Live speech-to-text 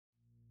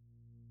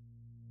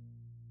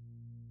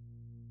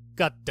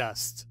Gut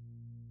dust.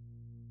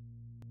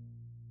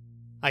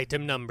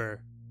 Item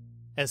number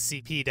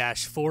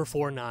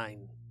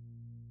SCP-449.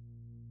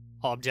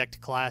 Object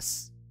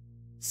class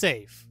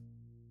Safe.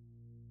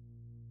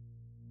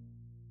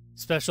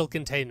 Special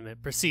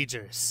Containment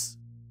Procedures.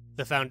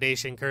 The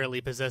Foundation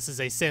currently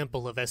possesses a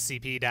sample of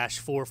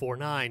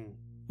SCP-449,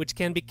 which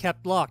can be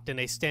kept locked in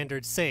a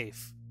standard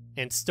safe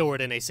and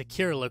stored in a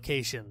secure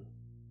location.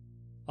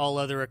 All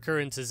other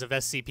occurrences of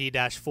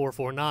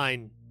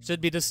SCP-449 should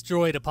be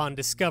destroyed upon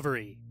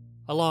discovery,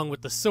 along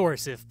with the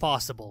source if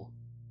possible.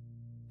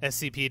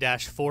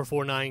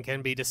 SCP-449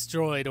 can be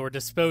destroyed or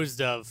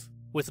disposed of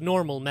with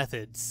normal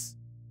methods: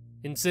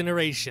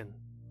 incineration,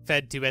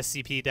 fed to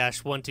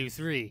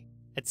SCP-123,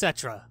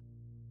 etc.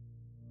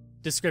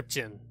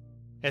 Description: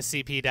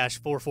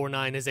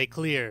 SCP-449 is a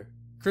clear,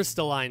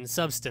 crystalline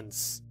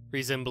substance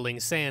resembling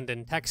sand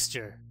in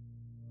texture.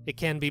 It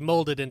can be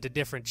molded into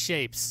different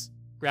shapes,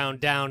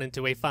 ground down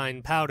into a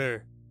fine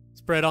powder,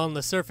 spread on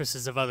the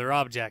surfaces of other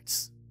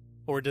objects,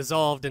 or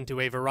dissolved into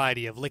a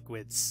variety of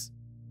liquids.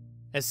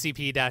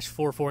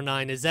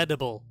 SCP-449 is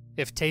edible,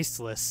 if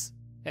tasteless,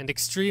 and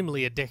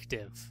extremely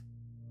addictive.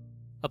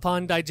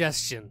 Upon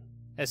digestion,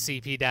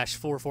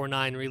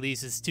 SCP-449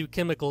 releases two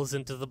chemicals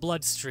into the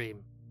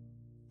bloodstream.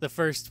 The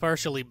first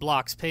partially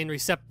blocks pain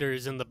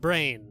receptors in the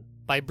brain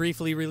by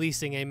briefly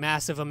releasing a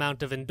massive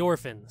amount of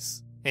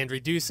endorphins and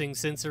reducing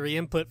sensory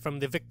input from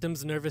the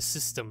victim's nervous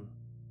system.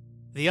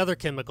 The other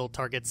chemical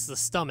targets the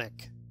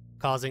stomach,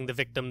 causing the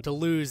victim to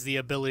lose the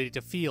ability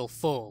to feel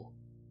full.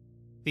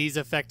 These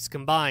effects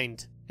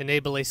combined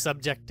enable a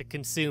subject to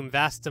consume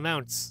vast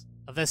amounts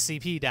of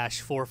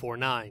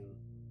SCP-449.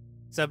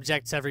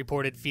 Subjects have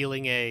reported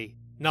feeling a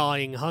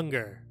gnawing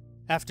hunger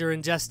after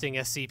ingesting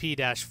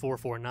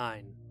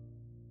SCP-449.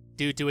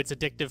 Due to its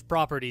addictive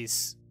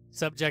properties,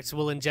 subjects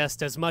will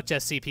ingest as much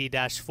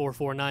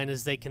SCP-449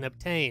 as they can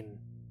obtain,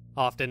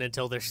 often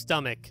until their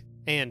stomach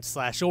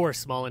and/or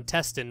small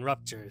intestine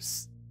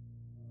ruptures.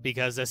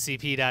 Because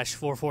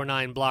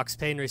SCP-449 blocks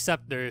pain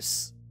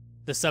receptors,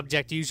 the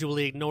subject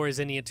usually ignores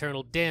any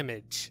internal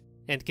damage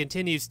and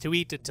continues to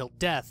eat until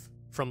death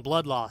from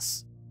blood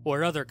loss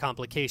or other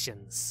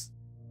complications.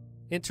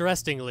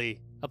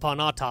 Interestingly, upon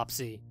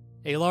autopsy,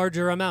 a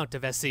larger amount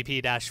of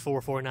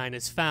SCP-449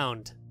 is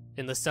found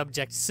in the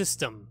subject's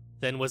system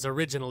than was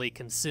originally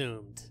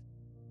consumed.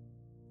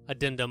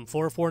 Addendum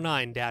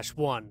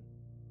 449-1.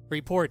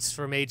 Reports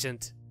from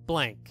Agent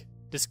Blank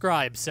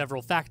describe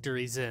several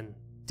factories in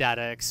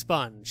Data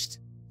Expunged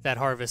that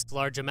harvest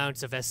large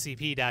amounts of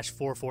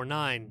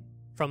SCP-449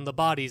 from the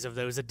bodies of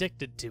those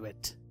addicted to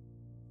it.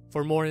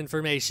 For more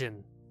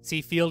information,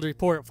 see Field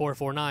Report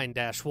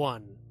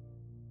 449-1.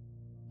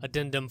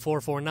 Addendum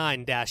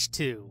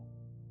 449-2.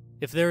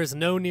 If there is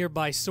no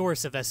nearby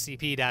source of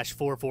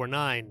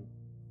SCP-449,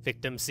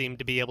 victims seem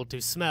to be able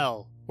to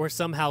smell or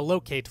somehow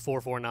locate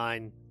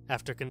 449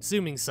 after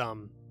consuming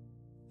some.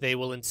 They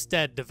will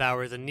instead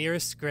devour the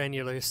nearest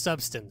granular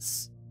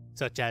substance,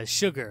 such as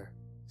sugar,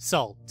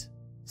 salt,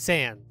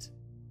 sand,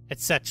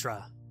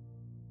 etc.